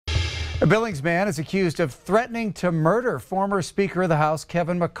A Billings man is accused of threatening to murder former Speaker of the House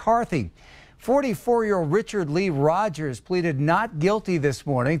Kevin McCarthy. 44-year-old Richard Lee Rogers pleaded not guilty this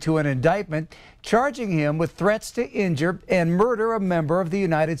morning to an indictment charging him with threats to injure and murder a member of the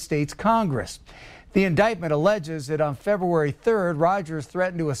United States Congress. The indictment alleges that on February 3rd, Rogers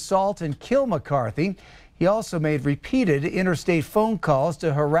threatened to assault and kill McCarthy. He also made repeated interstate phone calls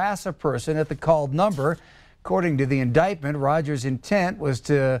to harass a person at the called number. According to the indictment, Rogers' intent was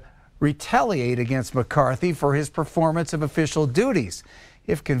to retaliate against McCarthy for his performance of official duties.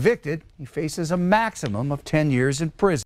 If convicted, he faces a maximum of 10 years in prison.